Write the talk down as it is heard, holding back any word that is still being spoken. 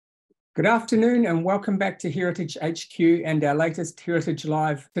Good afternoon and welcome back to Heritage HQ and our latest Heritage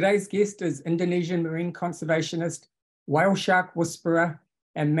Live. Today's guest is Indonesian marine conservationist, whale shark whisperer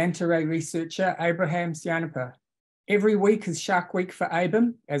and manta ray researcher Abraham Sianipar. Every week is Shark Week for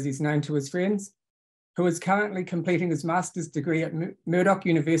Abram, as he's known to his friends, who is currently completing his master's degree at Murdoch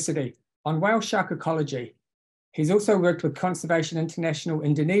University on whale shark ecology. He's also worked with Conservation International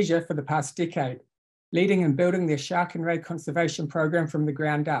Indonesia for the past decade, leading and building their shark and ray conservation program from the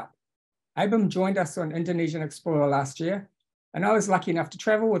ground up. Abram joined us on Indonesian Explorer last year, and I was lucky enough to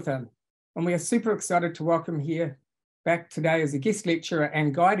travel with him. And we are super excited to welcome him here back today as a guest lecturer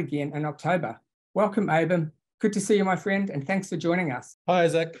and guide again in October. Welcome, Abram. Good to see you, my friend, and thanks for joining us. Hi,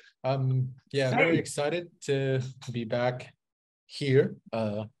 Isaac. Very excited to be back here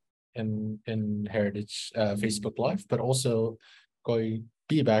in Heritage Facebook Live, but also going to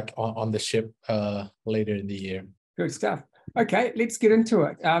be back on the ship later in the year. Good stuff. Okay, let's get into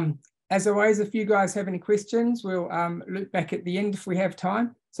it. As always, if you guys have any questions, we'll look back at the end if we have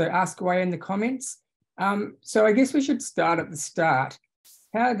time. So ask away in the comments. So I guess we should start at the start.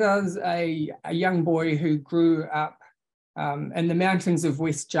 How does a young boy who grew up in the mountains of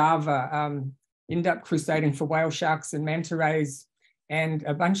West Java end up crusading for whale sharks and manta rays and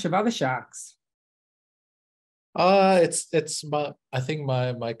a bunch of other sharks? I think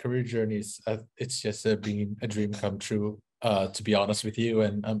my career journey is it's just been a dream come true. To be honest with you,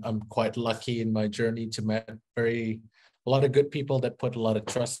 and I'm quite lucky in my journey to meet a lot of good people that put a lot of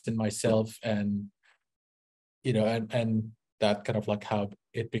trust in myself, and and that kind of like how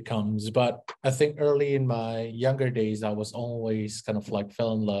it becomes. But I think early in my younger days, I was always kind of like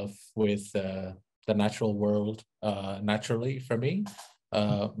fell in love with the natural world. Naturally for me,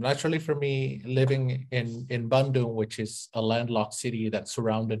 living in Bandung, which is a landlocked city that's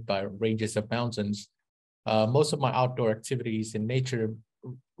surrounded by ranges of mountains. Most of my outdoor activities in nature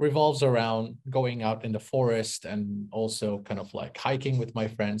revolves around going out in the forest and also kind of like hiking with my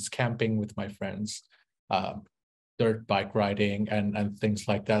friends, camping with my friends, dirt bike riding and things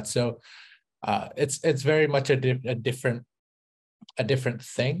like that. So it's very much a different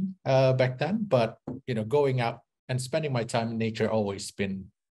thing back then. But going out and spending my time in nature always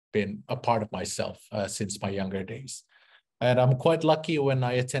been a part of myself since my younger days. And I'm quite lucky. When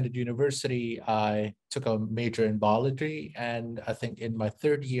I attended university, I took a major in biology. And I think in my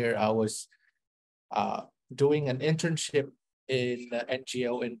third year, I was doing an internship in an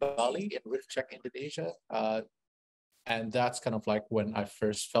NGO in Bali, in Reef Check, Indonesia. And that's kind of like when I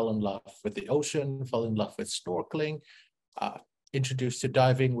first fell in love with the ocean, fell in love with snorkeling, introduced to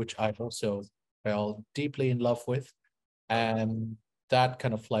diving, which I also fell deeply in love with. And that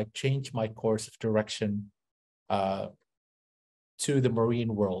kind of like changed my course of direction to the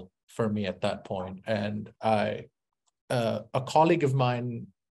marine world for me at that point. And a colleague of mine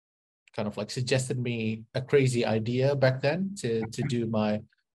kind of like suggested me a crazy idea back then to do my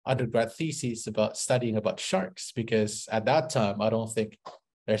undergrad thesis about studying about sharks, because at that time, I don't think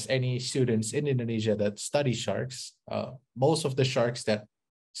there's any students in Indonesia that study sharks. Most of the sharks that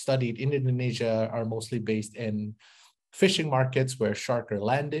studied in Indonesia are mostly based in fishing markets where sharks are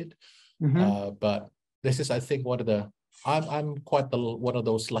landed. Mm-hmm. But this is, I think, I'm quite one of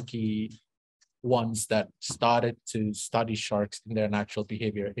those lucky ones that started to study sharks in their natural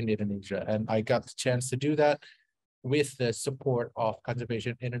behavior in Indonesia. And I got the chance to do that with the support of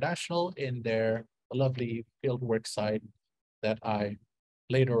Conservation International in their lovely fieldwork site that I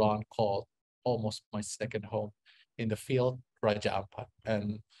later on called almost my second home in the field, Raja Ampat.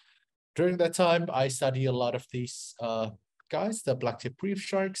 And during that time, I studied a lot of these guys, the blacktip reef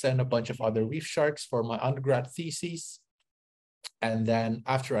sharks and a bunch of other reef sharks for my undergrad thesis. And then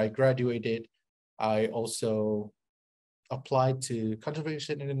after I graduated, I also applied to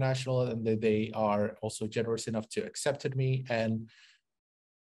Conservation International, and they are also generous enough to accepted me. And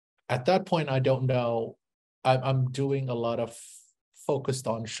at that point, I don't know, I'm doing a lot of focused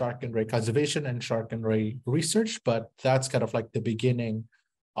on shark and ray conservation and shark and ray research, but that's kind of like the beginning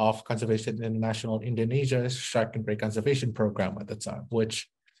of Conservation International Indonesia's shark and ray conservation program at the time, which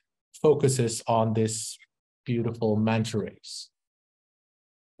focuses on this beautiful manta rays.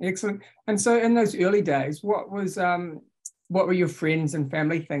 Excellent. And so in those early days, what were your friends and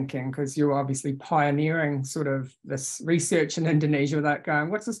family thinking? Because you're obviously pioneering sort of this research in Indonesia without going,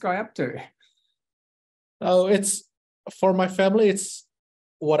 what's this guy up to? Oh, it's for my family, it's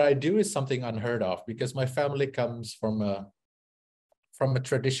what I do is something unheard of, because my family comes from a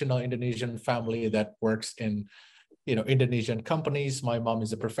traditional Indonesian family that works in Indonesian companies. My mom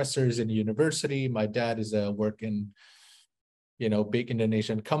is a professor in a university. My dad is a work in big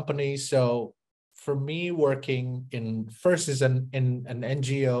Indonesian companies. So for me, working in first is in an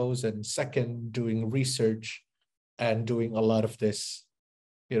NGOs, and second doing research and doing a lot of this,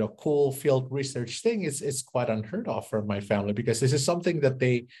 cool field research thing is quite unheard of for my family, because this is something that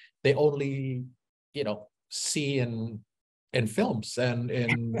they only, see in films and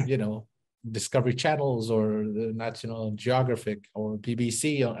in, Discovery Channels or the National Geographic or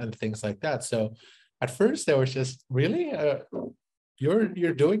BBC and things like that. So at first there was just, really,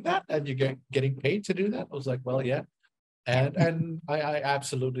 you're doing that and you're getting paid to do that? I was like, well, yeah. And I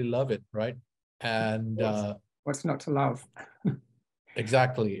absolutely love it, right? And what's not to love?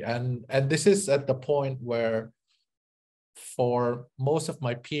 exactly. And this is at the point where, for most of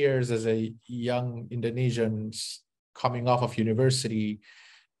my peers as a young Indonesians coming off of university,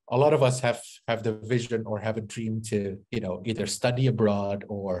 a lot of us have the vision or have a dream to, either study abroad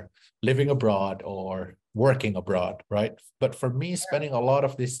or living abroad or working abroad, right? But for me, spending a lot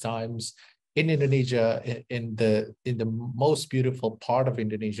of these times in Indonesia, in the most beautiful part of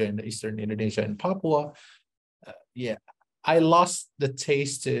Indonesia, in the eastern Indonesia, in Papua, I lost the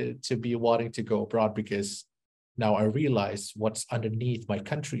taste to be wanting to go abroad, because now I realize what's underneath my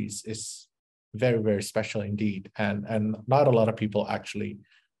countries is very, very special indeed. And not a lot of people actually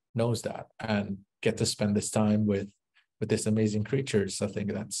knows that and get to spend this time with these amazing creatures. I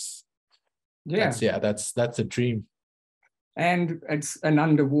think that's a dream. And it's an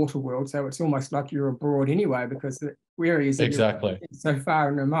underwater world, so it's almost like you're abroad anyway, because the areas that exactly you're so far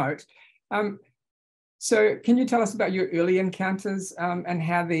and remote. So can you tell us about your early encounters, and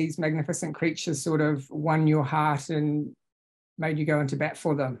how these magnificent creatures sort of won your heart and made you go into bat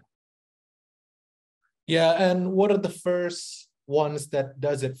for them? Yeah, and one of the first ones that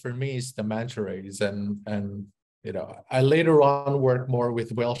does it for me is the manta rays, and I later on worked more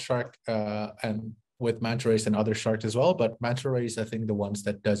with whale shark and with manta rays and other sharks as well, but manta rays, I think, the ones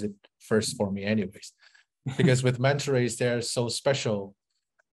that does it first for me anyways, because with manta rays, they're so special.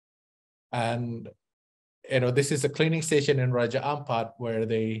 And this is a cleaning station in Raja Ampat where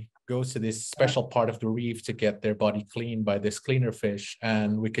they go to this special part of the reef to get their body cleaned by this cleaner fish,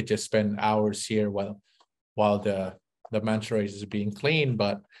 and we could just spend hours here while the manta rays is being cleaned.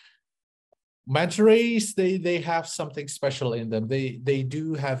 But manta rays, they have something special in them. They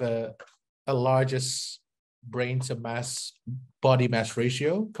do have a largest brain to body mass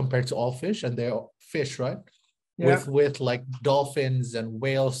ratio compared to all fish, and they're fish, right? Yeah. With like dolphins and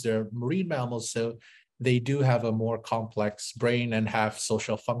whales, they're marine mammals, so they do have a more complex brain and have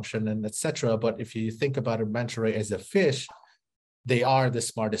social function and etc. But if you think about a manta ray as a fish, they are the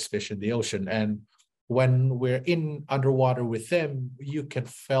smartest fish in the ocean. And when we're in underwater with them, you can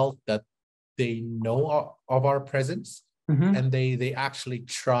feel that they know of our presence, and they actually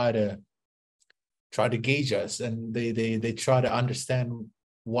try to gauge us, and they try to understand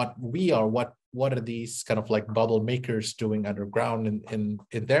what we are, what are these kind of like bubble makers doing underground in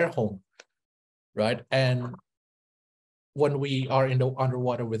their home, right? And when we are in the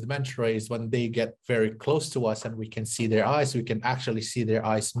underwater with manta rays, when they get very close to us and we can see their eyes, we can actually see their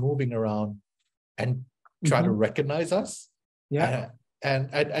eyes moving around and try to recognize us. Yeah.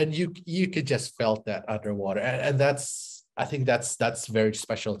 And you could just felt that underwater, and I think that's very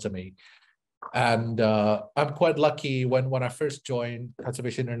special to me. And I'm quite lucky. When I first joined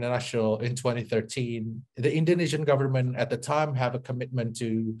Conservation International in 2013, the Indonesian government at the time have a commitment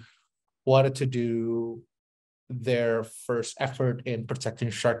to wanted to do their first effort in protecting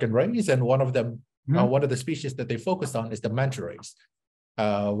shark and rays, and one of them, one of the species that they focused on is the manta rays.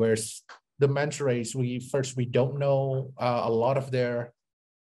 Whereas the manta rays, we don't know a lot of their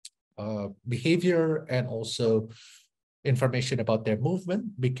behavior and also information about their movement,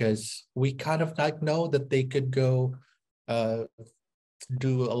 because we kind of like know that they could go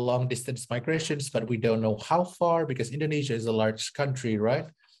do a long distance migrations, but we don't know how far, because Indonesia is a large country, right?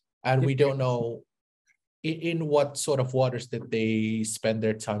 And we don't know in what sort of waters that they spend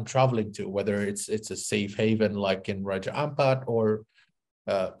their time traveling to, whether it's a safe haven like in Raja Ampat or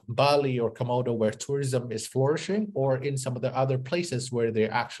Bali or Komodo, where tourism is flourishing, or in some of the other places where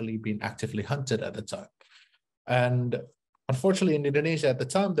they're actually being actively hunted at the time. And unfortunately, in Indonesia at the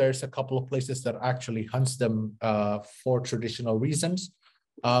time, there's a couple of places that actually hunts them for traditional reasons,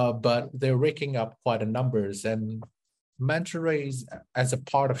 but they're raking up quite a numbers. And manta rays, as a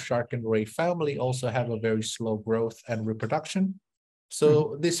part of shark and ray family, also have a very slow growth and reproduction.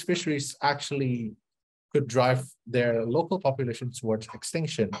 So these fisheries actually could drive their local population towards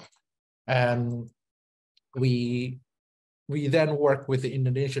extinction. And we then work with the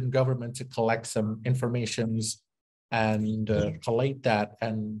Indonesian government to collect some informations and collate that,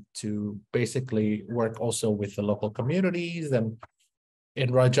 and to basically work also with the local communities and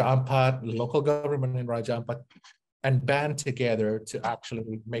in Raja Ampat, the local government in Raja Ampat, and band together to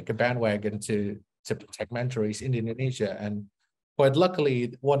actually make a bandwagon to protect manta rays in Indonesia. And quite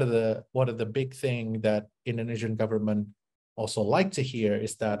luckily, one of the big thing that Indonesian government also like to hear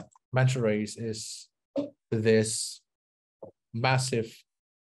is that manta rays is this massive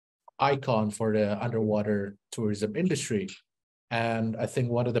icon for the underwater tourism industry. And I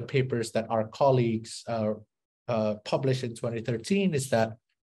think one of the papers that our colleagues published in 2013 is that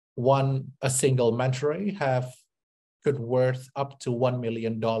a single manta ray could worth up to $1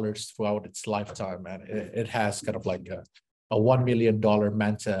 million throughout its lifetime. And it has kind of like a $1 million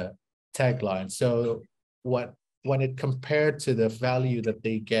manta tagline. So when it compared to the value that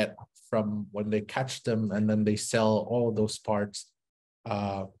they get from when they catch them and then they sell all those parts,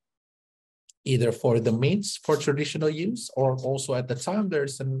 either for the meats for traditional use, or also at the time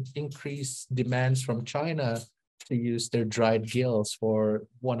there's an increased demands from China to use their dried gills for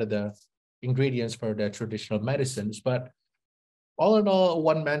one of the ingredients for their traditional medicines. But all in all,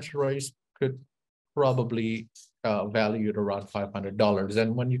 one manta ray could probably valued around $500.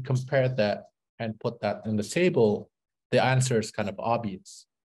 And when you compare that and put that on the table, the answer is kind of obvious,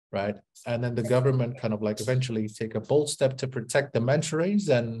 right? And then the government kind of like eventually take a bold step to protect the manta rays,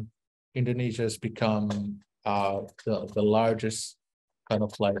 and Indonesia has become the largest kind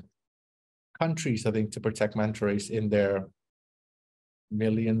of like countries, I think, to protect manta rays in their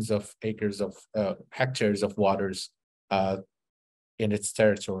millions of acres of hectares of waters in its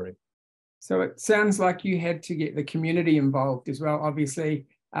territory. So it sounds like you had to get the community involved as well. Obviously,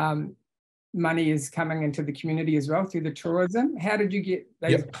 money is coming into the community as well through the tourism. How did you get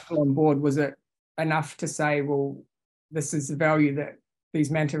these people on board? Was it enough to say, well, this is the value that these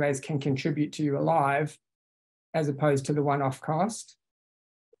manta rays can contribute to you alive, as opposed to the one-off cost?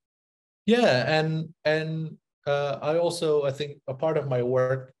 Yeah, and I think a part of my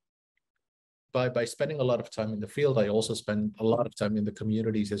work, by spending a lot of time in the field, I also spend a lot of time in the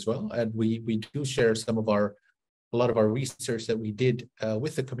communities as well. And we do share a lot of our research that we did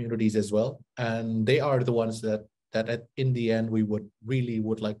with the communities as well. And they are the ones that in the end we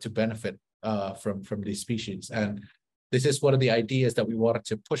would like to benefit from these species. And this is one of the ideas that we wanted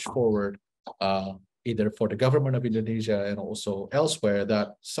to push forward, either for the government of Indonesia and also elsewhere,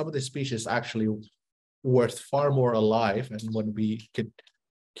 that some of the species actually worth far more alive, and when we could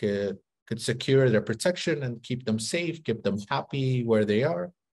secure their protection and keep them safe, keep them happy where they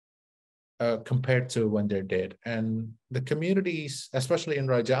are, compared to when they're dead. And the communities, especially in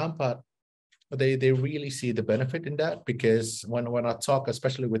Raja Ampat, they really see the benefit in that, because when I talk,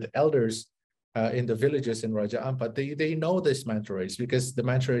 especially with the elders in the villages in Raja Ampat, they know this manta rays, because the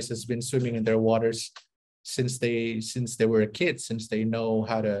manta rays has been swimming in their waters since they were a kid, since they know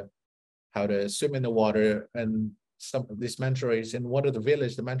how to swim in the water. And some of these manta rays in one of the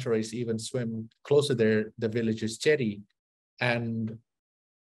village, the manta rays even swim close to the village's jetty. And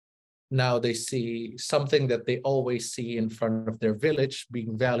now they see something that they always see in front of their village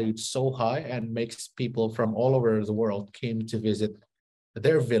being valued so high, and makes people from all over the world came to visit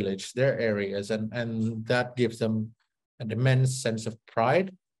their village, their areas, and that gives them an immense sense of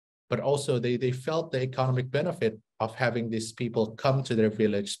pride. But also they felt the economic benefit of having these people come to their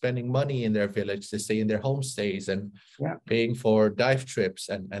village, spending money in their village to stay in their homestays, and paying for dive trips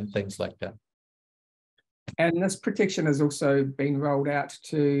and things like that. And this protection has also been rolled out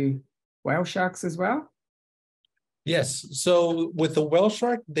to whale sharks as well? Yes. So with the whale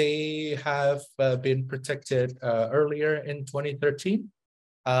shark, they have been protected earlier in 2013,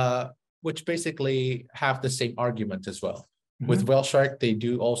 which basically have the same argument as well. Mm-hmm. With whale shark, they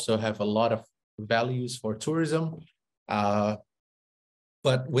do also have a lot of values for tourism. But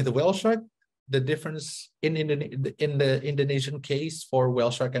with the whale shark, the difference in the Indonesian case for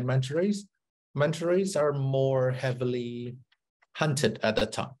whale shark and manta rays are more heavily hunted at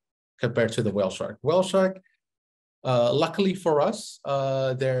that time compared to the whale shark. Whale shark, luckily for us,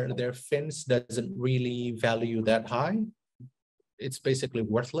 their fins doesn't really value that high. It's basically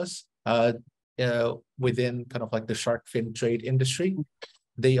worthless within kind of like the shark fin trade industry.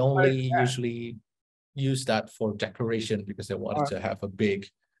 They only usually use that for decoration, because they wanted to have a big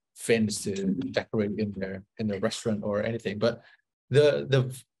fins to decorate in their restaurant or anything. But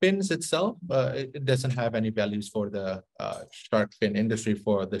the fins itself, it doesn't have any values for the shark fin industry,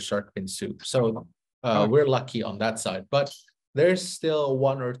 for the shark fin soup. So we're lucky on that side. But there's still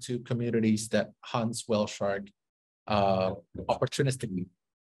one or two communities that hunts whale shark opportunistically.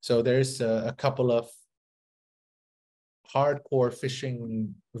 So there's a couple of hardcore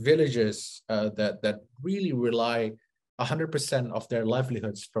fishing villages that really rely 100% of their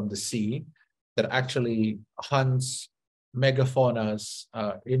livelihoods from the sea, that actually hunts megafaunas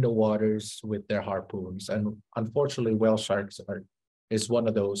in the waters with their harpoons. And unfortunately, whale sharks is one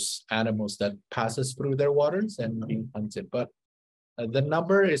of those animals that passes through their waters and being hunted. But the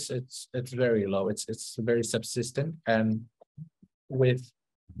number is it's very low. It's very subsistent, and with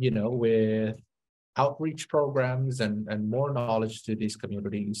with outreach programs and more knowledge to these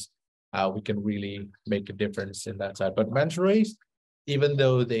communities, we can really make a difference in that side. But manta rays, even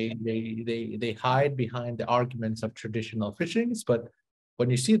though they hide behind the arguments of traditional fishings, but when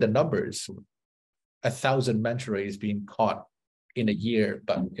you see the numbers, 1,000 manta rays being caught in a year,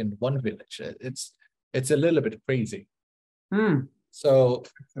 but in one village, it's a little bit crazy. So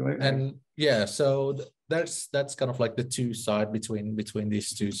Absolutely. and yeah, so that's kind of like the two side between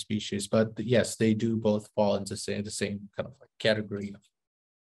these two species. But yes, they do both fall into the same kind of like category of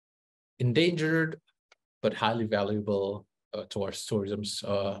endangered but highly valuable towards tourism's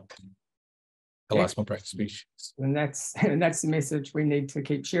elasmobranch species. And that's the message we need to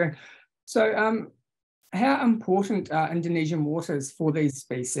keep sharing. So how important are Indonesian waters for these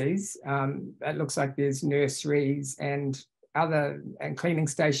species? It looks like there's nurseries and cleaning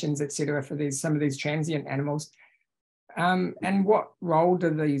stations, etc., for some of these transient animals. And what role do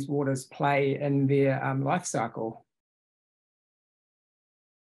these waters play in their life cycle?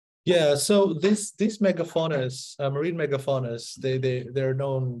 Yeah, so these megafaunas, marine megafaunas, they're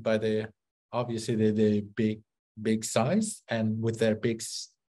known by obviously the big size, and with their big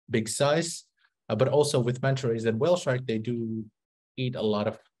size, but also with manta rays and whale shark, they do eat a lot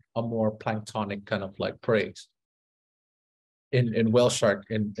of a more planktonic kind of like prey. In whale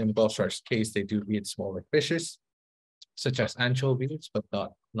shark's case, they do eat smaller fishes, such as anchovies, but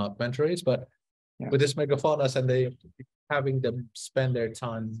not manta rays. But with this megafaunas, and they having them spend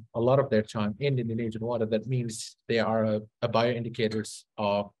a lot of their time in the Indonesian water, that means they are a bioindicators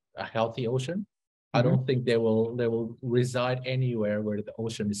of a healthy ocean. I don't think they will reside anywhere where the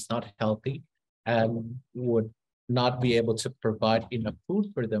ocean is not healthy and would not be able to provide enough food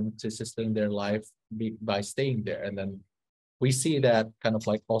for them to sustain their life by staying there. And then we see that kind of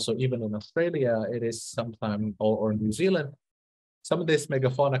like also even in Australia, it is sometimes, or New Zealand, some of this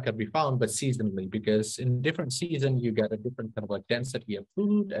megafauna can be found, but seasonally, because in different seasons, you get a different kind of like density of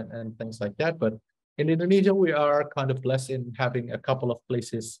food and things like that. But in Indonesia, we are kind of blessed in having a couple of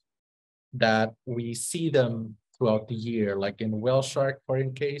places that we see them throughout the year, like in whale shark, for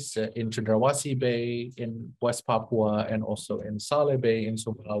in case, in Cendrawasih Bay, in West Papua, and also in Saleh Bay in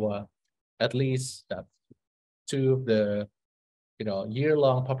Sumbawa. At least that's two of the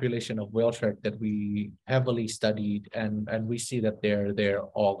year-long population of whale shark that we heavily studied, and we see that they're there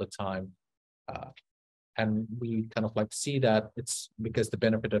all the time, and we kind of like see that it's because the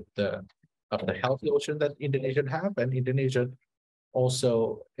benefit of the healthy ocean that Indonesia have, and Indonesia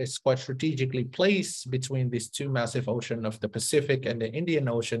also is quite strategically placed between these two massive oceans of the Pacific and the Indian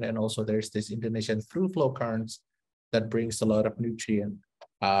Ocean, and also there's this Indonesian through flow currents that brings a lot of nutrient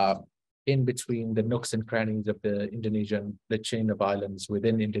in between the nooks and crannies of the chain of islands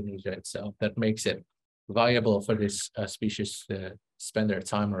within Indonesia itself, that makes it viable for this species to spend their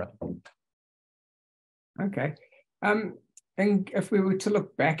time around. Okay. And if we were to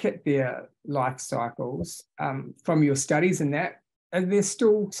look back at their life cycles from your studies and that, are there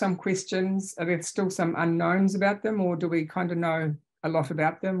still some questions? Are there still some unknowns about them, or do we kind of know a lot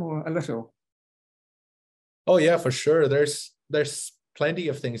about them, or a little? Oh yeah, for sure. There's plenty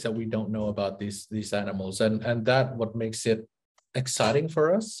of things that we don't know about these animals, and that what makes it exciting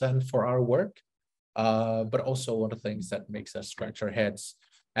for us and for our work. But also one of the things that makes us scratch our heads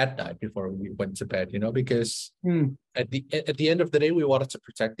at night before we went to bed, because at the end of the day, we wanted to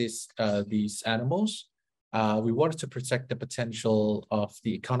protect these animals. We wanted to protect the potential of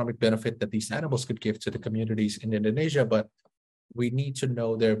the economic benefit that these animals could give to the communities in Indonesia, but we need to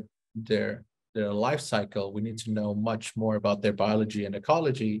know their life cycle. We need to know much more about their biology and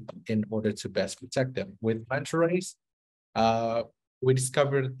ecology in order to best protect them. With manta rays, we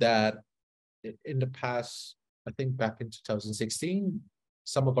discovered that in the past, I think back in 2016,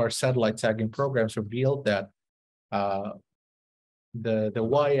 some of our satellite tagging programs revealed that the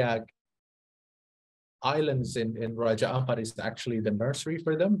Wayag Islands in Raja Ampat is actually the nursery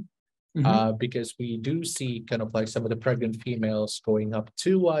for them. Because we do see kind of like some of the pregnant females going up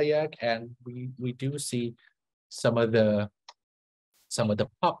to Wayag, and we do see some of the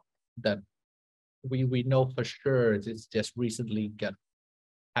pup that we know for sure it's just recently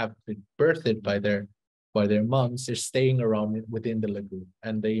have been birthed by their moms. They're staying around within the lagoon,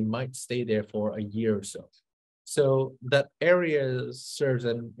 and they might stay there for a year or so. So that area serves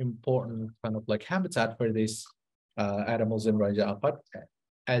an important kind of like habitat for these animals in Raja Ampat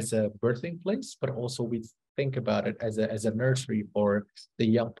as a birthing place, but also think about it as a nursery for the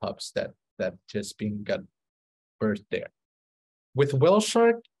young pups that just being got birthed there. With whale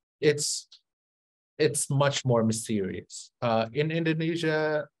shark, it's much more mysterious. In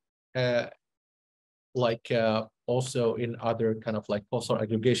Indonesia, uh, also in other kind of like coastal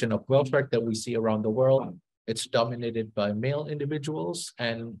aggregation of whale shark that we see around the world, it's dominated by male individuals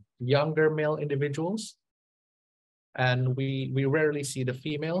and younger male individuals. And we rarely see the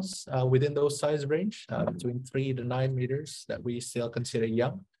females within those size range, between 3 to 9 meters that we still consider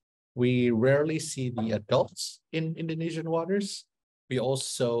young. We rarely see the adults in Indonesian waters. We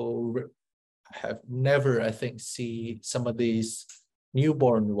also have never, I think, see some of these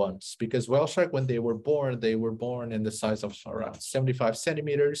newborn ones, because whale shark, when they were born in the size of around 75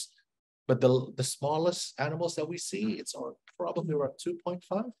 centimeters. But the smallest animals that we see, it's probably around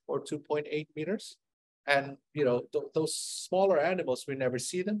 2.5 or 2.8 meters. And those smaller animals, we never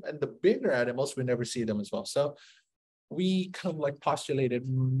see them, and the bigger animals, we never see them as well. So we kind of like postulated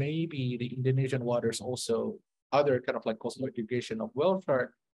maybe the Indonesian waters, also other kind of like coastal aggregation of whale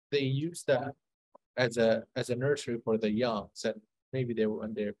shark, they use that as a nursery for the youngs, and maybe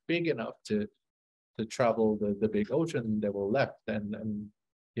when they're big enough to travel the big ocean, they will left and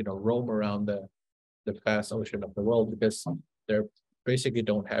roam around the vast ocean of the world, because they're basically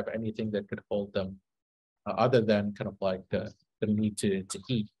don't have anything that could hold them other than kind of like the need to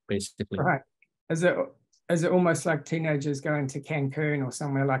eat, basically. Right. Is it almost like teenagers going to Cancun or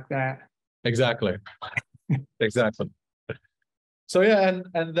somewhere like that? Exactly. Exactly. So yeah,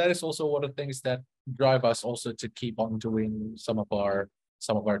 and that is also one of the things that drive us also to keep on doing some of our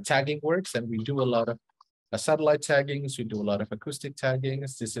tagging works. And we do a lot of satellite taggings, we do a lot of acoustic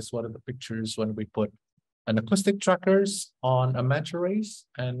taggings. This is one of the pictures when we put an acoustic trackers on a manta rays,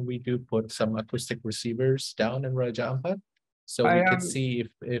 and we do put some acoustic receivers down in Raja Ampat, so we can see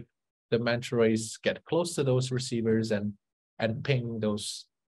if the manta rays get close to those receivers and ping those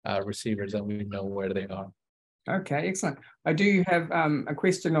receivers, and we know where they are. Okay, excellent. I do have a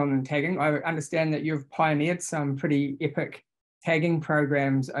question on tagging. I understand that you've pioneered some pretty epic tagging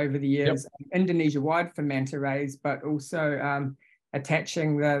programs over the years, Indonesia-wide for manta rays, but also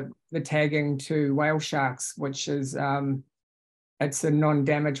attaching the tagging to whale sharks, which is it's a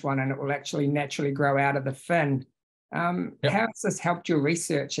non-damaged one, and it will actually naturally grow out of the fin. How has this helped your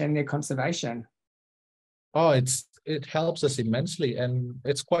research and their conservation? Oh, it helps us immensely, and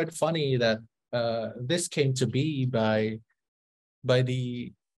it's quite funny that this came to be by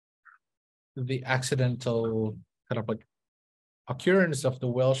the accidental kind of like occurrence of the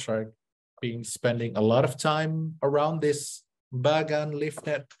whale shark spending a lot of time around this bagan leaf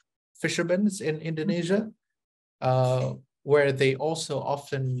net fishermen in Indonesia, where they also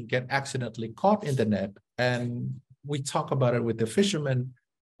often get accidentally caught in the net. And we talk about it with the fishermen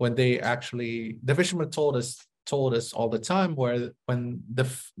when the fishermen told us all the time, where when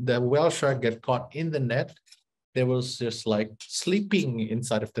the whale shark get caught in the net, they was just like sleeping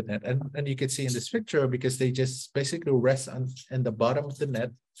inside of the net. And you can see in this picture, because they just basically rest in the bottom of the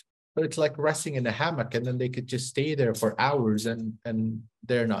net. But it's like resting in a hammock, and then they could just stay there for hours, and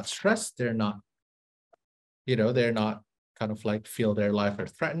they're not stressed. They're not kind of like feel their life are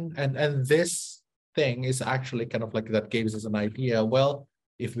threatened. And this thing is actually kind of like that gives us an idea. Well,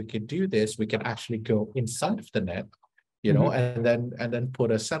 if we could do this, we can actually go inside of the net, and then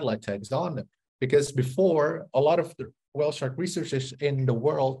put a satellite tags on them. Because before, a lot of the whale shark researchers in the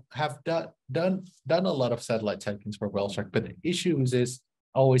world have done a lot of satellite taggings for whale shark, but the issues is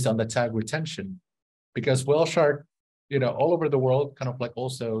always on the tag retention, because whale shark, all over the world kind of like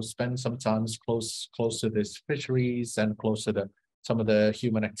also spend sometimes close to these fisheries and close to some of the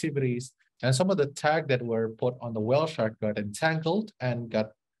human activities. And some of the tag that were put on the whale shark got entangled and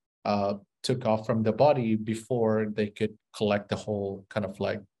got took off from the body before they could collect the whole kind of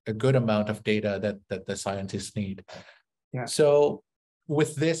like a good amount of data that the scientists need. Yeah. So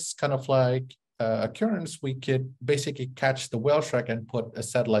with this kind of like occurrence, we could basically catch the whale shark and put a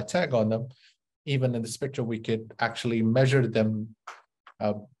satellite tag on them. Even in this picture, we could actually measure them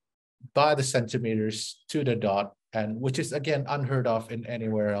by the centimeters to the dot, and which is again unheard of in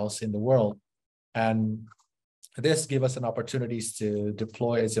anywhere else in the world. And this gives us an opportunities to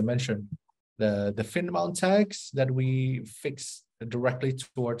deploy, as I mentioned, the fin mount tags that we fix directly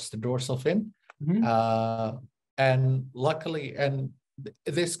towards the dorsal fin. And luckily,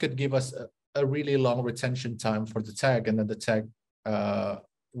 this could give us a really long retention time for the tag. And then the tag,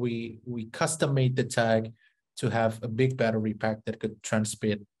 we custom made the tag to have a big battery pack that could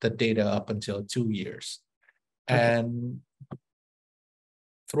transmit the data up until 2 years. Okay. And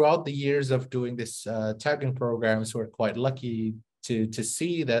throughout the years of doing this tagging programs, we're quite lucky to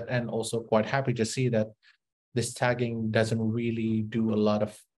see that, and also quite happy to see that this tagging doesn't really do a lot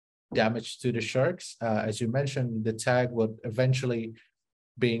of damage to the sharks. As you mentioned, the tag would eventually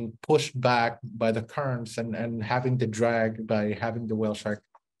being pushed back by the currents and having the drag by having the whale shark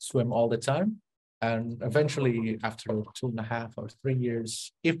swim all the time. And eventually, after 2.5 or 3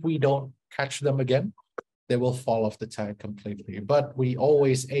 years, if we don't catch them again, they will fall off the tag completely. But we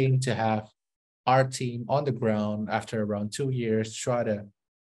always aim to have our team on the ground after around 2 years, try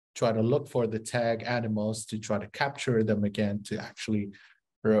to look for the tag animals to try to capture them again to actually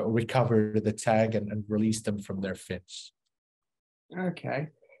recover the tag and release them from their fins. Okay.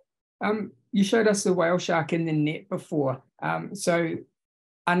 You showed us the whale shark in the net before. So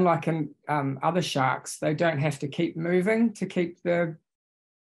unlike in other sharks, they don't have to keep moving to keep the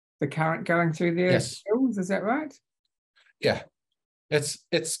current going through their gills. Is that right? Yeah,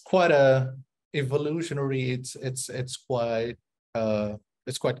 it's quite a evolutionary. It's quite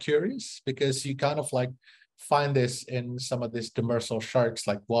curious because you kind of like find this in some of these demersal sharks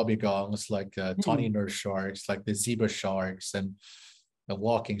like wobbegongs, like tawny nurse sharks, like the zebra sharks and the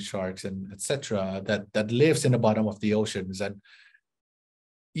walking sharks and etc. that lives in the bottom of the oceans. And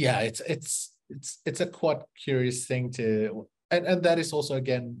yeah, it's a quite curious thing to, and that is also,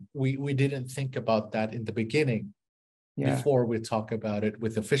 again, we didn't think about that in the beginning before we talk about it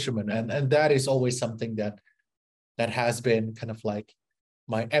with the fishermen, and that is always something that has been kind of like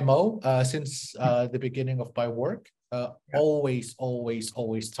my MO since the beginning of my work. Always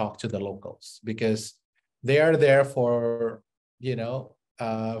talk to the locals, because they are there for,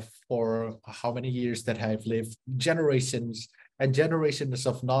 for how many years that have lived, generations and generations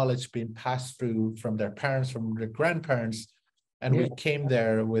of knowledge being passed through from their parents, from their grandparents. And we came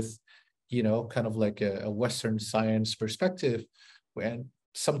there with, kind of like a Western science perspective. And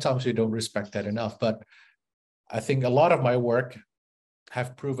sometimes we don't respect that enough. But I think a lot of my work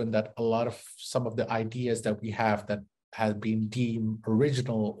have proven that a lot of some of the ideas that we have that have been deemed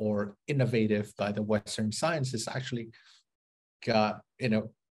original or innovative by the Western sciences actually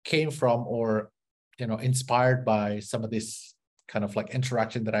came from, or, inspired by some of this kind of like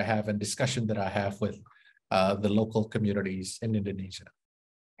interaction that I have and discussion that I have with the local communities in Indonesia.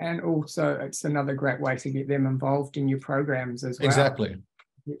 And also it's another great way to get them involved in your programs as well.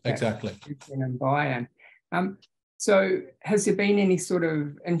 Exactly. And buy-in. So has there been any sort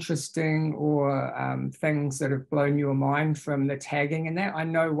of interesting or things that have blown your mind from the tagging and that? I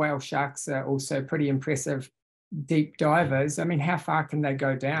know whale sharks are also pretty impressive deep divers. I mean, how far can they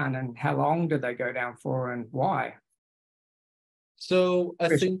go down, and how long do they go down for, and why? So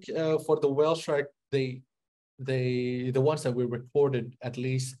I think for the whale shark, the ones that we recorded at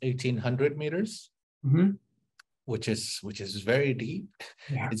least 1,800 meters, which is very deep.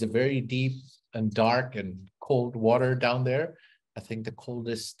 Yeah. It's a very deep and dark and cold water down there. I think the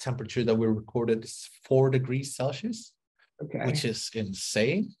coldest temperature that we recorded is 4 degrees Celsius, which is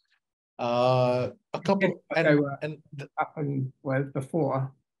insane. A couple up and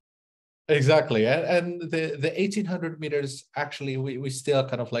before. Exactly. And the 1,800 meters, actually, we still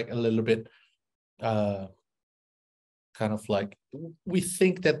kind of like a little bit kind of like, we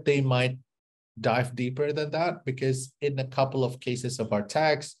think that they might dive deeper than that, because in a couple of cases of our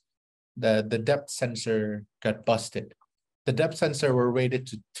tags, the depth sensor got busted. The depth sensor were rated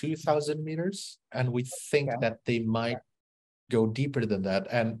to 2,000 meters, and we think that they might go deeper than that.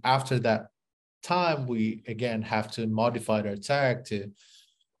 And after that time, we again have to modify our tag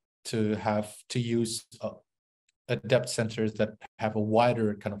to have to use a depth sensors that have a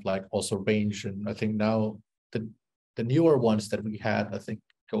wider kind of like also range. And I think now the newer ones that we had, I think,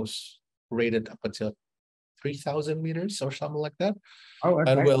 goes rated up until 3,000 meters or something like that. Oh,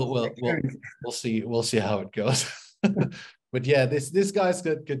 okay. And we'll see how it goes. But yeah, this guys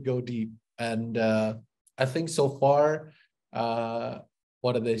could go deep. And I think so far,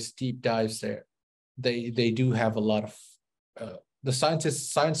 one of these deep dives there, they do have a lot of the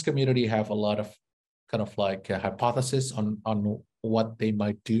science community have a lot of kind of like a hypothesis on what they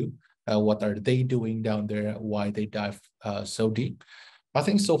might do, what are they doing down there, why they dive so deep. I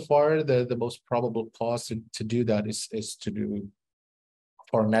think so far the most probable cause to do that is to do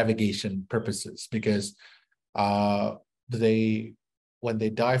for navigation purposes, because when they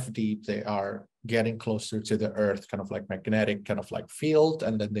dive deep, they are getting closer to the earth, kind of like magnetic kind of like field,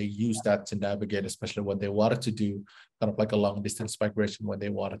 and then they use that to navigate, especially when they wanted to do kind of like a long distance migration, when they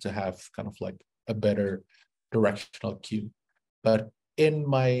wanted to have kind of like a better directional cue. But in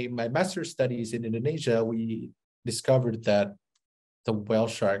my master's studies in Indonesia, we discovered that the whale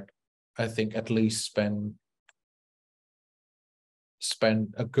shark, I think, at least spend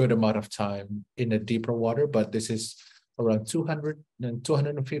a good amount of time in a deeper water, but this is around 200 and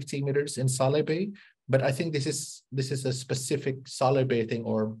 250 meters in Saleh Bay. but I think this is a specific salivating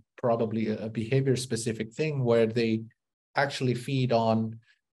or probably a behavior specific thing where they actually feed on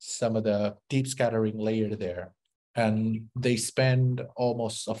some of the deep scattering layer there. And they spend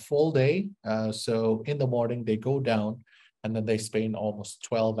almost a full day. So in the morning, they go down and then they spend almost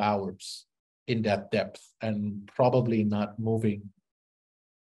 12 hours in that depth and probably not moving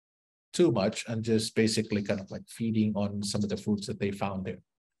too much and just basically kind of like feeding on some of the foods that they found there.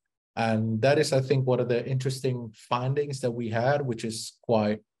 And that is, I think, one of the interesting findings that we had, which is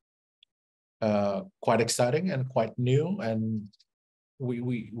quite exciting and quite new. And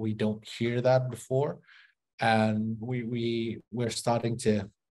we don't hear that before. And we're starting to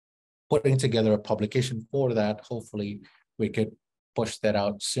putting together a publication for that. Hopefully we could push that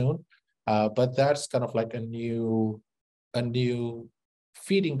out soon. But that's kind of like a new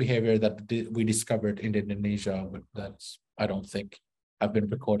feeding behavior that we discovered in Indonesia, but that's, I don't think, have been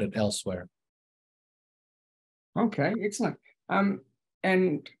recorded elsewhere. Okay, excellent.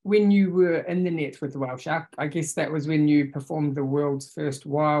 And when you were in the net with the whale shark, I guess that was when you performed the world's first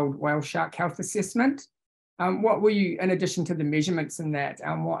wild whale shark health assessment. What were you, in addition to the measurements in that,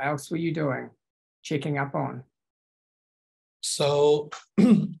 what else were you doing, checking up on? So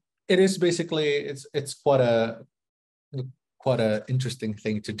it is basically, it's quite a interesting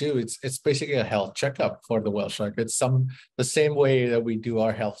thing to do. It's basically a health checkup for the whale shark. It's the same way that we do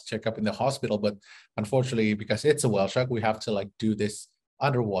our health checkup in the hospital, but unfortunately, because it's a whale shark, we have to like do this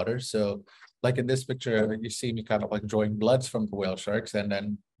underwater. So like in this picture, you see me kind of like drawing bloods from the whale sharks, and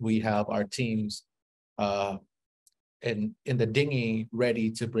then we have our teams in the dinghy ready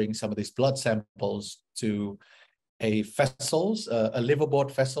to bring some of these blood samples to a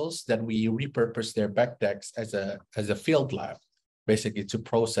liveaboard vessels. Then we repurpose their back decks as a field lab, basically to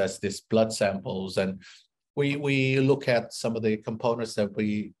process these blood samples. And we look at some of the components that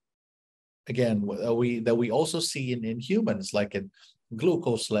we also see in humans, like in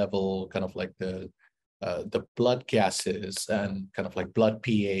glucose level, kind of like the blood gases, and kind of like blood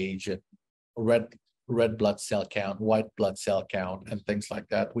pH, and red blood cell count, white blood cell count, and things like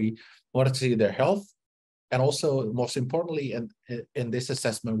that. We wanted to see their health. And also, most importantly, in this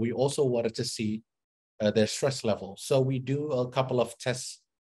assessment, we also wanted to see their stress level. So we do a couple of tests.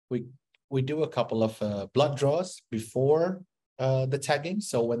 We do a couple of blood draws before the tagging.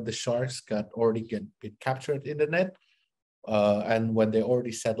 So when the sharks already been captured in the net, and when they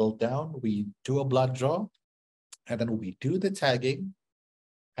already settled down, we do a blood draw, and then we do the tagging,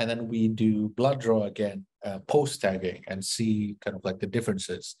 and then we do blood draw again post tagging and see kind of like the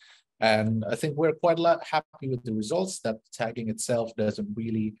differences. And I think we're quite happy with the results. That tagging itself doesn't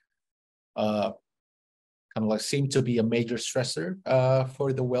really kind of like seem to be a major stressor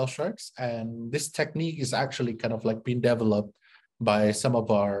for the whale sharks. And this technique is actually kind of like being developed by some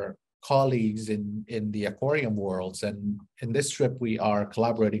of our colleagues in the aquarium worlds. And in this trip, we are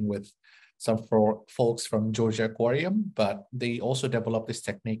collaborating with some folks from Georgia Aquarium, but they also developed this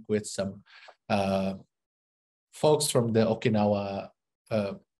technique with some folks from the Okinawa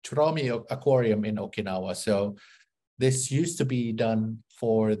Tsuromi Aquarium in Okinawa. So this used to be done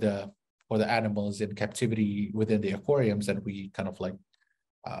for the animals in captivity within the aquariums, and we kind of like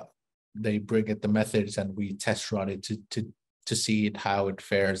they bring it the methods, and we test run it to see how it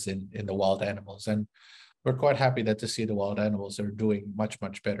fares in the wild animals. And we're quite happy to see the wild animals are doing much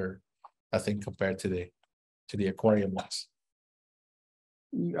better, I think, compared to the aquarium ones.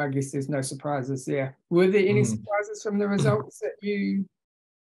 I guess there's no surprises there. Were there any surprises from the results that you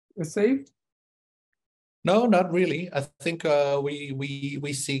received? No, not really. I think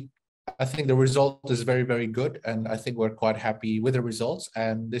we see. I think the result is very good, and I think we're quite happy with the results.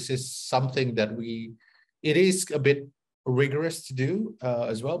 And this is something that it is a bit rigorous to do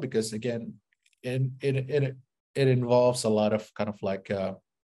as well, because again, it involves a lot of kind of like a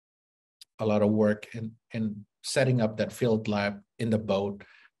lot of work in setting up that field lab in the boat,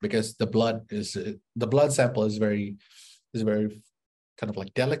 because the blood sample is very kind of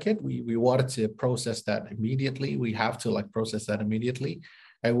like delicate. We wanted to process that immediately. We have to like process that immediately.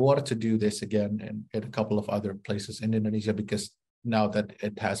 I wanted to do this again in a couple of other places in Indonesia, because now that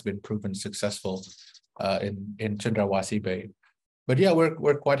it has been proven successful in Cendrawasih Bay. But yeah,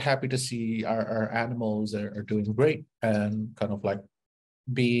 we're quite happy to see our animals are doing great, and kind of like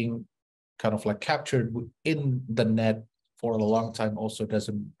being kind of like captured in the net for a long time also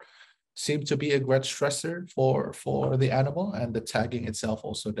doesn't seem to be a great stressor for the animal, and the tagging itself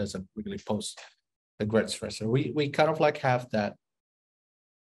also doesn't really pose a great stressor. We kind of like have that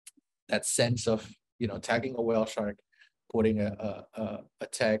sense of, you know, tagging a whale shark, putting a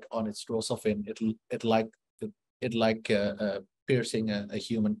tag on its dorsal fin. It like piercing a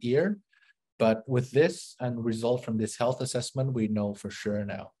human ear. But with this and result from this health assessment, we know for sure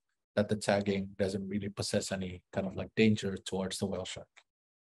now that the tagging doesn't really possess any kind of like danger towards the whale shark.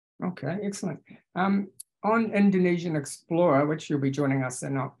 Okay, excellent. On Indonesian Explorer, which you'll be joining us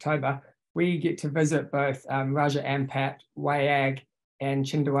in October, we get to visit both Raja Ampat, Wayag, and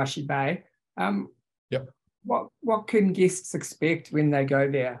Cendrawasih Bay. Yep. What can guests expect when they go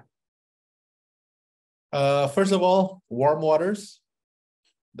there? First of all, warm waters.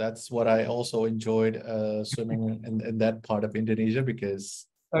 That's what I also enjoyed swimming in that part of Indonesia, because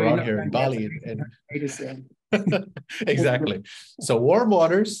we're out here in Bali. Exactly. So warm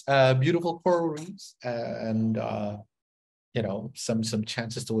waters, beautiful coral reefs, and some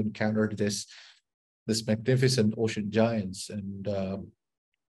chances to encounter this magnificent ocean giants, and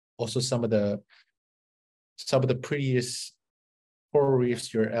also some of the prettiest coral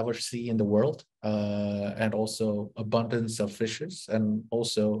reefs you'll ever see in the world, and also abundance of fishes, and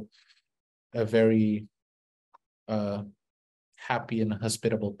also a very happy and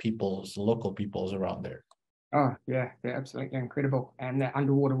hospitable local peoples around there. Oh, yeah, they're absolutely incredible. And the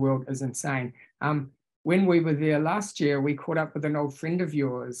underwater world is insane. When we were there last year, we caught up with an old friend of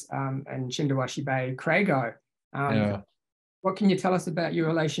yours in Cendrawasih Bay, Craigo. Yeah. What can you tell us about your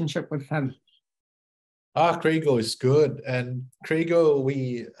relationship with him? Craigo is good. And Craigo,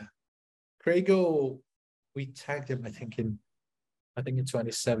 we tagged him, I think in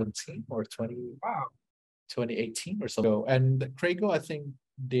 2017 or 2018 or so. And Craigo, I think,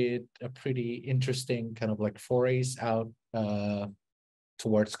 did a pretty interesting kind of like forays out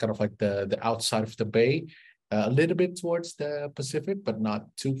towards kind of like the outside of the bay, a little bit towards the Pacific, but not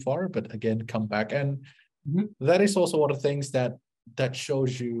too far, but again, come back. And that is also one of the things that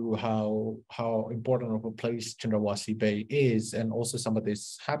shows you how important of a place Cendrawasih Bay is, and also some of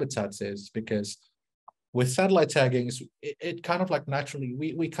these habitats is, because with satellite taggings, it kind of like naturally,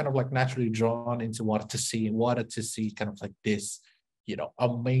 we kind of like naturally drawn into wanted to see kind of like this,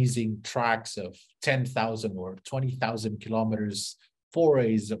 amazing tracks of 10,000 or 20,000 kilometers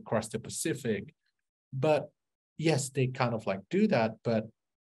forays across the Pacific. But yes, they kind of like do that, but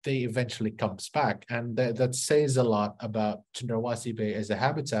they eventually comes back. And that says a lot about Cendrawasih Bay as a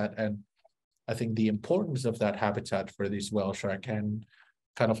habitat. And I think the importance of that habitat for these whale shark, and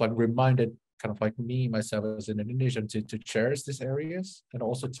kind of like reminded kind of like myself as an Indonesian to cherish these areas, and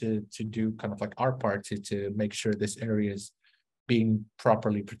also to do kind of like our part to make sure this area is being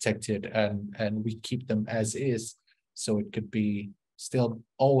properly protected, and we keep them as is, so it could be still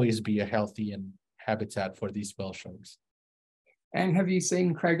always be a healthy and habitat for these whale sharks. And have you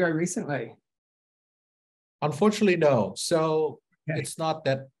seen Craigo recently? Unfortunately, no. So It's not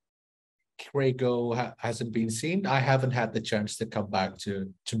that Craigo hasn't been seen. I haven't had the chance to come back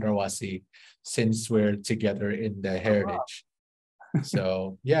to Cendrawasih since we're together in the heritage.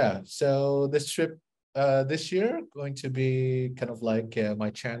 So yeah, so this trip this year going to be kind of like my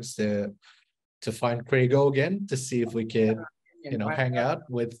chance to find Craigo again, to see if we can hang out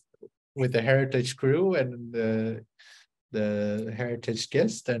with the heritage crew and the heritage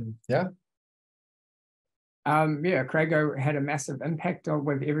guest. And yeah, Craigo had a massive impact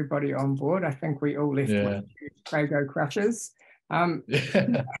with everybody on board. I think we all left with Craigo crushes.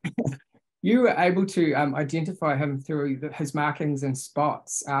 You were able to identify him through his markings and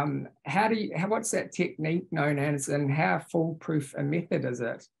spots. What's that technique known as, and how foolproof a method is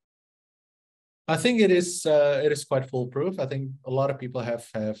it? I think it is quite foolproof. I think a lot of people have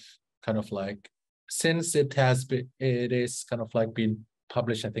kind of like, since it is kind of like been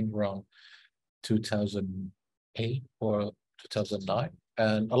published, I think around 2008 or 2009,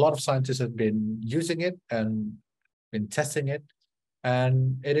 and a lot of scientists have been using it and been testing it.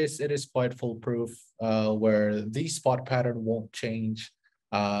 And it is quite foolproof, where the spot pattern won't change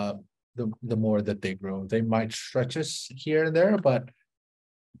the more that they grow. They might stretches here and there, but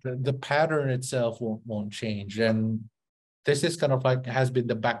the pattern itself won't change. And this is kind of like has been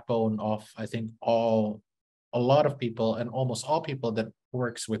the backbone of, I think, a lot of people, and almost all people that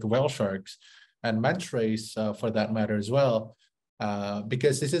works with whale sharks and manta rays, for that matter as well,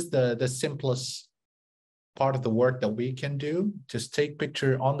 because this is the simplest part of the work that we can do. Just take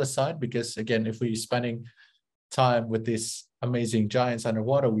picture on the side, because again, if we're spending time with these amazing giants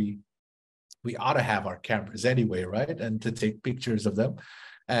underwater, we ought to have our cameras anyway, right? And to take pictures of them,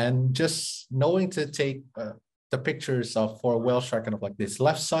 and just knowing to take the pictures for a whale shark kind of like this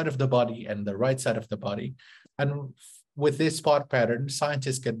left side of the body and the right side of the body. And with this spot pattern,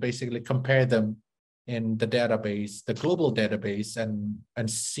 scientists can basically compare them in the database, the global database, and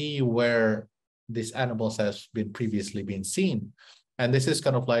see where these animals has been previously been seen. And this is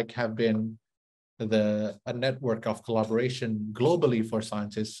kind of like have been a network of collaboration globally for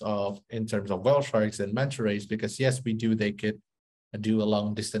scientists in terms of whale sharks and manta rays, because yes, they could do a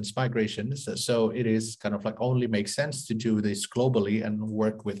long distance migration. So it is kind of like only makes sense to do this globally and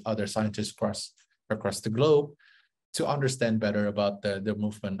work with other scientists across the globe to understand better about the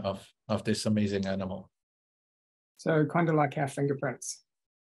movement of this amazing animal. So kind of like our fingerprints.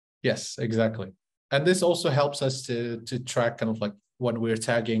 Yes, exactly. And this also helps us to track kind of like when we're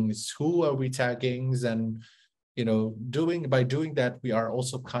tagging, who are we tagging, and by doing that, we are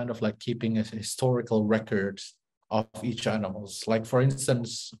also kind of like keeping a historical record of each animals. Like for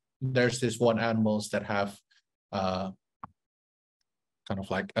instance, there's this one animals that have kind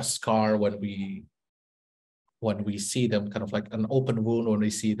of like a scar when we see them, kind of like an open wound when we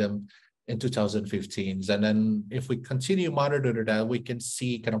see them in 2015. And then if we continue monitor that, we can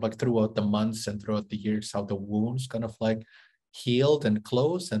see kind of like throughout the months and throughout the years how the wounds kind of like healed and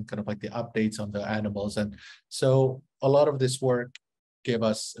closed, and kind of like the updates on the animals. And so a lot of this work give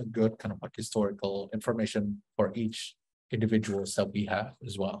us a good kind of like historical information for each individuals that we have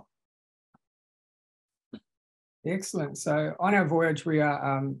as well. Excellent. So on our voyage, we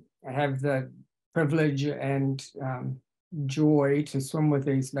are have the privilege and joy to swim with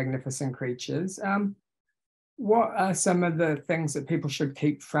these magnificent creatures. What are some of the things that people should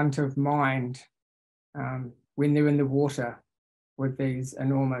keep front of mind when they're in the water with these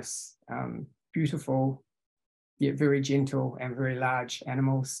enormous, beautiful, yet very gentle and very large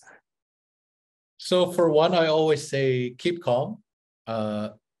animals? So for one, I always say keep calm.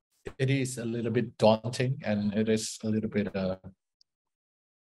 It is a little bit daunting, and it is a little bit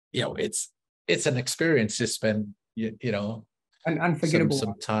it's an experience to spend An unforgettable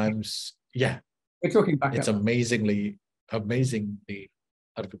sometimes yeah, we're talking bucket. It's amazingly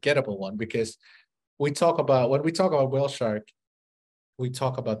unforgettable one, because when we talk about whale shark, we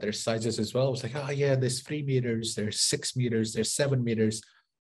talk about their sizes as well. It's like, oh yeah, there's 3 meters, there's 6 meters, there's 7 meters.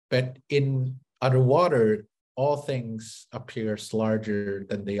 But in underwater, all things appears larger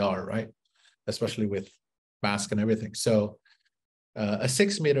than they are, right? Especially with mask and everything. So a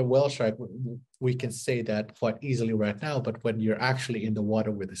 6-meter whale shark, we can say that quite easily right now. But when you're actually in the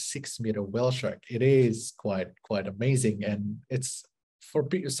water with a 6-meter whale shark, it is quite amazing. And it's for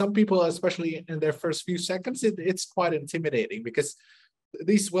some people, especially in their first few seconds, it's quite intimidating, because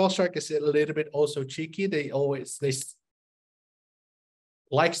these whale shark is a little bit also cheeky. They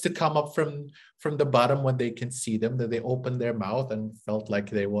likes to come up from the bottom when they can see them, that they open their mouth and felt like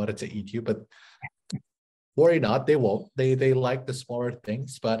they wanted to eat you, but worry not, they won't. They like the smaller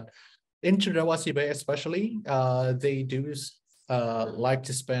things. But in Sulawesi Bay especially, they do like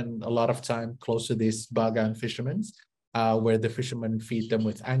to spend a lot of time close to these bagang fishermen, where the fishermen feed them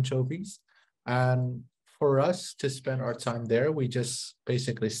with anchovies. And for us to spend our time there, we just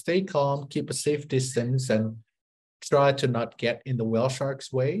basically stay calm, keep a safe distance, and try to not get in the whale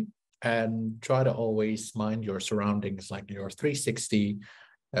shark's way, and try to always mind your surroundings, like your 360,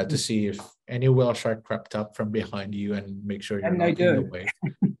 to see if any whale shark crept up from behind you, and make sure you're not in the way.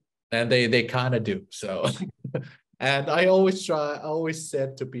 And they kind of do. So, and I always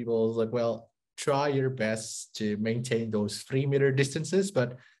said to people, like, well, try your best to maintain those 3-meter distances.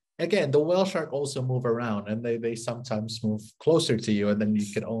 But again, the whale shark also move around, and they sometimes move closer to you, and then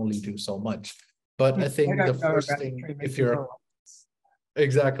you can only do so much. But I think the first thing, if you're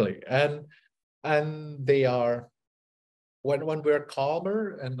exactly, and they are, when we're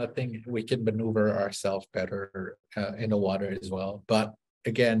calmer, and I think we can maneuver ourselves better in the water as well. But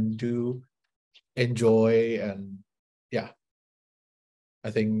again, do enjoy, and yeah,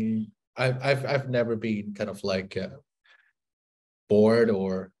 I think I've never been kind of like bored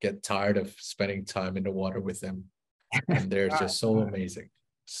or get tired of spending time in the water with them, and they're just so amazing,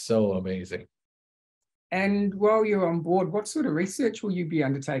 so amazing. And while you're on board, what sort of research will you be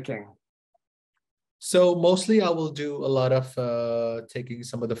undertaking? So mostly I will do a lot of taking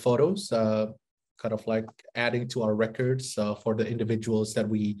some of the photos, kind of like adding to our records for the individuals that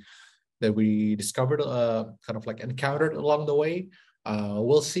we discovered, kind of like encountered along the way.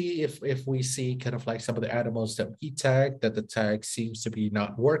 We'll see if we see kind of like some of the animals that we tagged, that the tag seems to be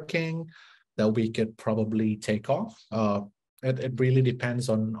not working, that we could probably take off. It really depends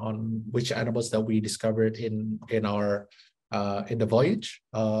on which animals that we discovered in our in the voyage.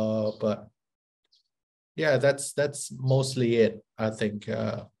 But yeah, that's mostly it, I think,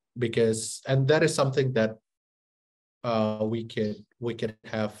 because, and that is something that we could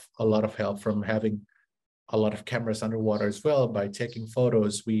have a lot of help from having a lot of cameras underwater as well. By taking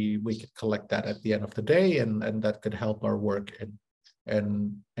photos, we could collect that at the end of the day, and that could help our work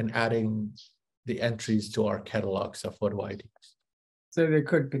and adding the entries to our catalogs of photo IDs. So there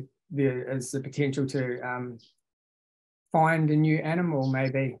could there is the potential to find a new animal,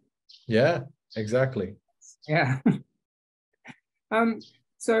 maybe. Yeah, exactly. Yeah.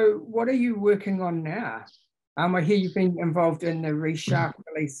 So what are you working on now? I hear you've been involved in the reshark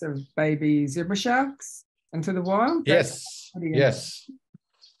release of baby zebra sharks into the wild. Yes, yes.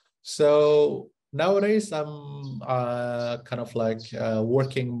 So nowadays I'm kind of like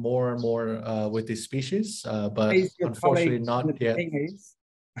working more and more with this species, but These your unfortunately colleagues in not the yet. bikinis.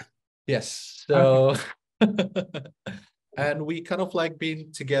 Yes. Okay. So and we kind of like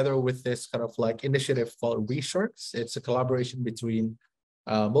been together with this kind of like initiative called Resharks. It's a collaboration between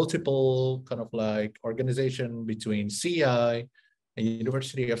multiple kind of like organization between CI, and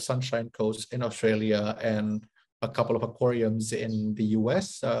University of Sunshine Coast in Australia, and a couple of aquariums in the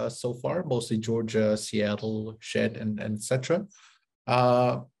US so far, mostly Georgia, Seattle, Shed, and etc.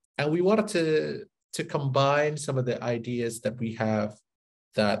 And we wanted to combine some of the ideas that we have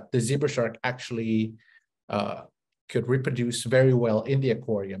that the zebra shark actually could reproduce very well in the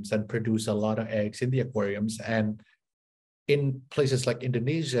aquariums and produce a lot of eggs in the aquariums. And in places like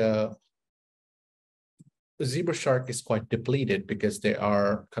Indonesia, the zebra shark is quite depleted because they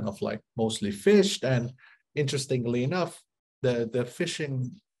are kind of like mostly fished. And interestingly enough, the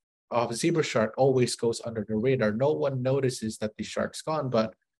fishing of zebra shark always goes under the radar. No one notices that the shark's gone,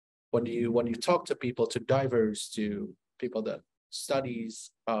 but when you talk to people, to divers, to people that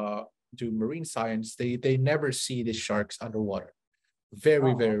studies do marine science, they never see the sharks underwater.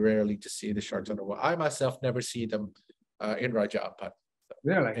 Very, very rarely to see the sharks underwater. I myself never see them in Raja Ampat.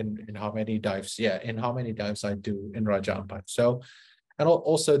 Really? In how many dives, yeah, in how many dives I do in Raja Ampat. So, and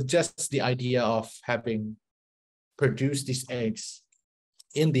also just the idea of having produced these eggs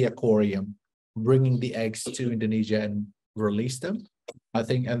in the aquarium, bringing the eggs to Indonesia and release them, I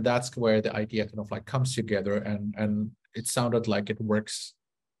think, and that's where the idea kind of like comes together, and it sounded like it works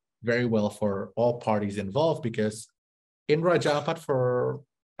very well for all parties involved, because in Raja Ampat,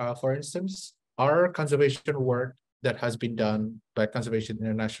 for instance, our conservation work that has been done by Conservation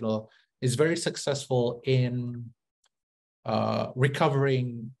International is very successful in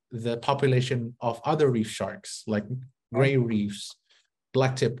recovering the population of other reef sharks like gray reefs,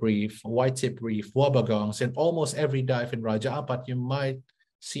 blacktip reef, white-tip reef, wobbegongs. In almost every dive in Raja Ampat, you might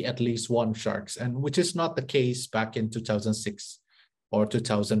see at least one sharks, and which is not the case back in 2006 or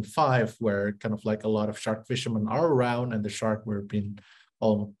 2005, where kind of like a lot of shark fishermen are around and the shark were being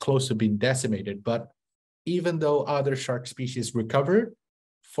close to being decimated. But even though other shark species recovered,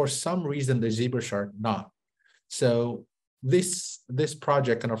 for some reason the zebra shark not. So this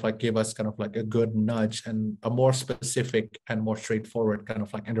project kind of like gave us kind of like a good nudge and a more specific and more straightforward kind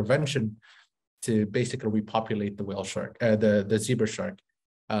of like intervention to basically repopulate the whale shark, the zebra shark,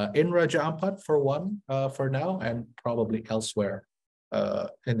 in Raja Ampat for one, for now, and probably elsewhere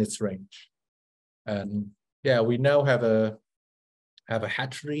in its range. And yeah, we now have a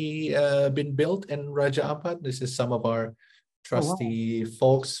hatchery been built in Raja Ampat. This is some of our trusty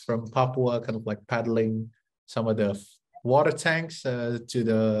folks from Papua kind of like paddling some of the water tanks to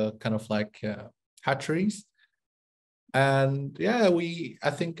the kind of like hatcheries. And yeah, I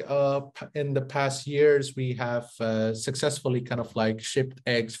think in the past years, we have successfully kind of like shipped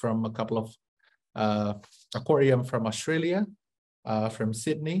eggs from a couple of aquarium from Australia, from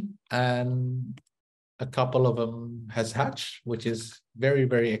Sydney, and a couple of them has hatched, which is very,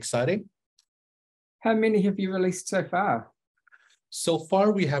 very exciting. How many have you released so far? So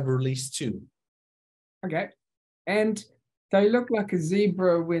far, we have released 2. Okay. And they look like a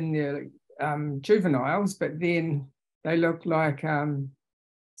zebra when they're juveniles, but then they look like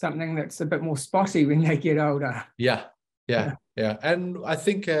something that's a bit more spotty when they get older. Yeah. And I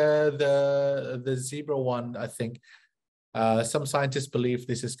think the zebra one, I think some scientists believe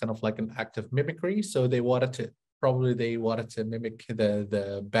this is kind of like an act of mimicry. So they wanted to mimic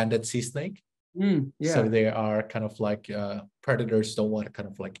the banded sea snake. Yeah. So they are kind of like predators don't want to kind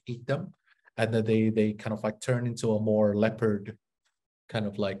of like eat them. And then they kind of like turn into a more leopard kind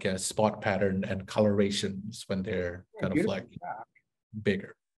of like a spot pattern and colorations when they're kind of like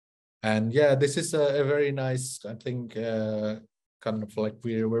bigger. And yeah, this is a very nice, I think, kind of like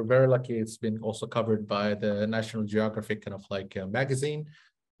we're very lucky. It's been also covered by the National Geographic kind of like magazine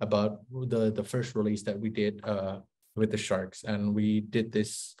about the first release that we did with the sharks. And we did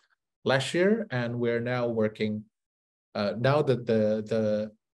this last year, and we're now working now that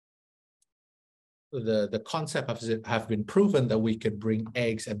the concept have been proven that we could bring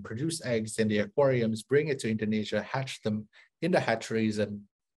eggs and produce eggs in the aquariums, bring it to Indonesia, hatch them in the hatcheries, and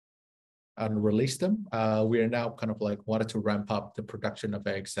release them. We are now kind of like wanted to ramp up the production of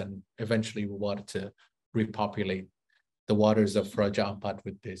eggs, and eventually we wanted to repopulate the waters of Raja Ampat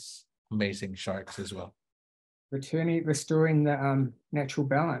with these amazing sharks as well. Restoring the natural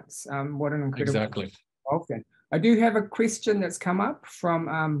balance. What an incredible Exactly. dolphin. I do have a question that's come up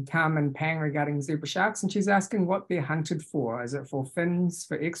from Carmen Pang regarding zebra sharks, and she's asking what they're hunted for. Is it for fins,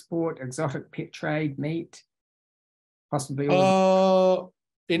 for export, exotic pet trade, meat, possibly all?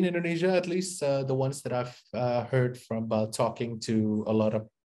 In Indonesia, at least the ones that I've heard from talking to a lot of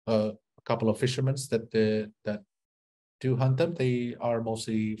a couple of fishermen that do hunt them, they are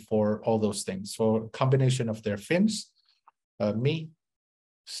mostly for all those things. For a combination of their fins, meat.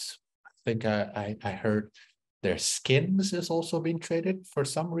 I think I heard their skins is also being traded for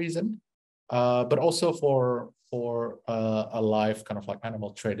some reason, but also for a live kind of like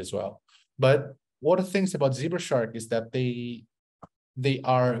animal trade as well. But one of the things about zebra shark is that they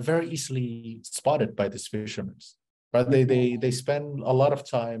are very easily spotted by these fishermen. Right? They spend a lot of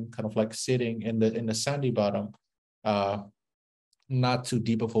time kind of like sitting in the sandy bottom, not too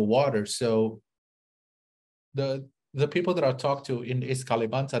deep of a water. So the people that I talk to in East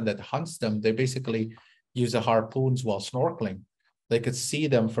Kalimantan that hunts them, they basically use the harpoons while snorkeling. They could see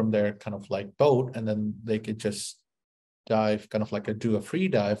them from their kind of like boat, and then they could just dive, kind of like do a free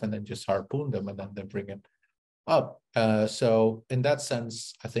dive, and then just harpoon them, and then they bring it up. So in that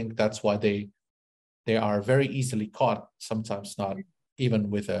sense, I think that's why they are very easily caught. Sometimes not even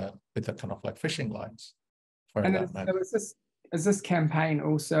with a kind of like fishing lines. And so is this campaign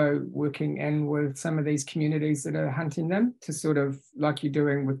also working in with some of these communities that are hunting them to sort of like you're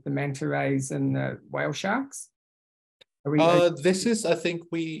doing with the manta rays and the whale sharks? This is, I think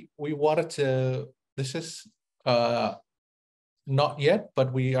we wanted to. This is not yet,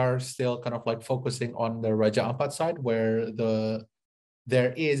 but we are still kind of like focusing on the Raja Ampat side, where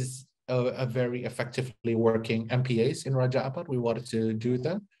there is a very effectively working MPAs in Raja Ampat. We wanted to do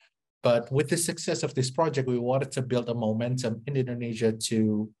that. But with the success of this project, we wanted to build a momentum in Indonesia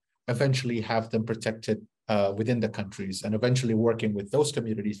to eventually have them protected within the countries, and eventually working with those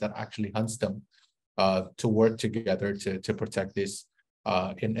communities that actually hunts them to work together to protect this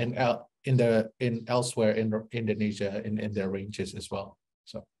elsewhere in Indonesia in their ranges as well.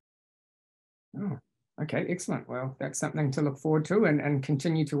 So. Oh, okay, excellent. Well, that's something to look forward to and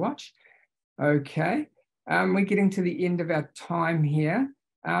continue to watch. Okay, we're getting to the end of our time here.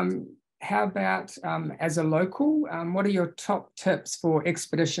 How about as a local, what are your top tips for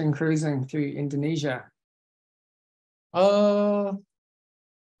expedition cruising through Indonesia? I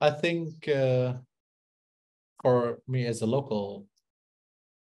think for me as a local,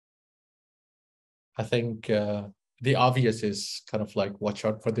 I think the obvious is kind of like watch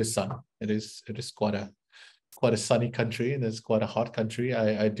out for the sun. It is quite a sunny country, and it's quite a hot country.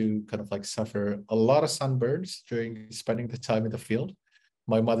 I do kind of like suffer a lot of sunburns during spending the time in the field.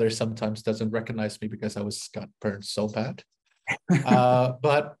 My mother sometimes doesn't recognize me because I got burned so bad.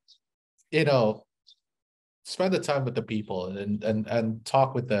 But spend the time with the people and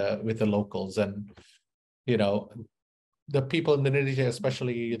talk with the locals, and the people in Indonesia,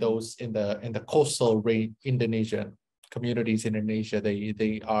 especially those in the coastal Indonesian communities in Indonesia,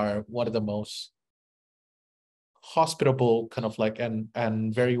 they are one of the most hospitable kind of like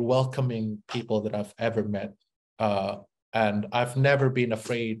and very welcoming people that I've ever met. And I've never been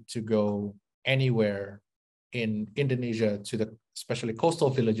afraid to go anywhere in Indonesia especially coastal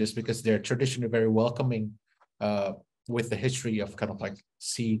villages, because they're traditionally very welcoming with the history of kind of like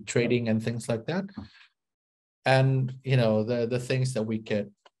sea trading and things like that. And the things that we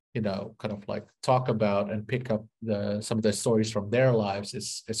could kind of like talk about and pick up some of the stories from their lives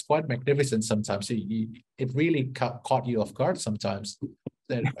is quite magnificent sometimes. It really caught you off guard sometimes,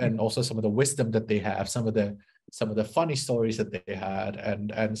 and also some of the wisdom that they have, some of the funny stories that they had,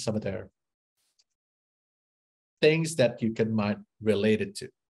 and some of their things that you might relate it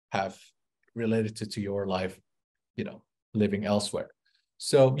to your life, living elsewhere.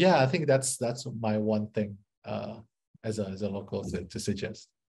 So yeah, I think that's my one thing as a local to suggest.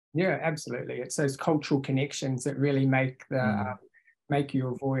 Yeah, absolutely. It's those cultural connections that really make make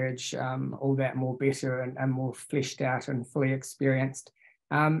your voyage all that more better and more fleshed out and fully experienced.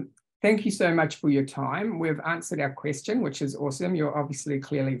 Thank you so much for your time. We've answered our question, which is awesome. You're obviously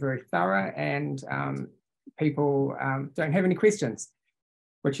clearly very thorough, and people don't have any questions,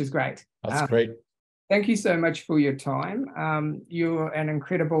 which is great. That's great. Thank you so much for your time. You're an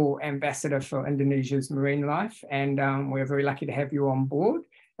incredible ambassador for Indonesia's marine life, and we're very lucky to have you on board.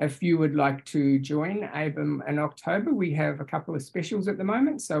 If you would like to join ABIM in October, we have a couple of specials at the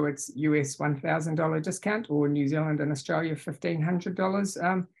moment. So it's US $1,000 discount, or New Zealand and Australia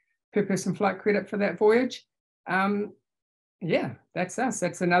 $1,500 per person flight credit for that voyage. Yeah, that's us.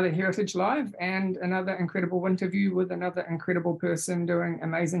 That's another Heritage Live and another incredible interview with another incredible person doing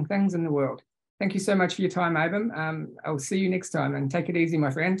amazing things in the world. Thank you so much for your time, Abram. I'll see you next time, and take it easy,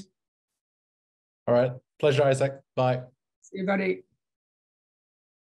 my friend. All right. Pleasure, Isaac. Bye. See you, buddy.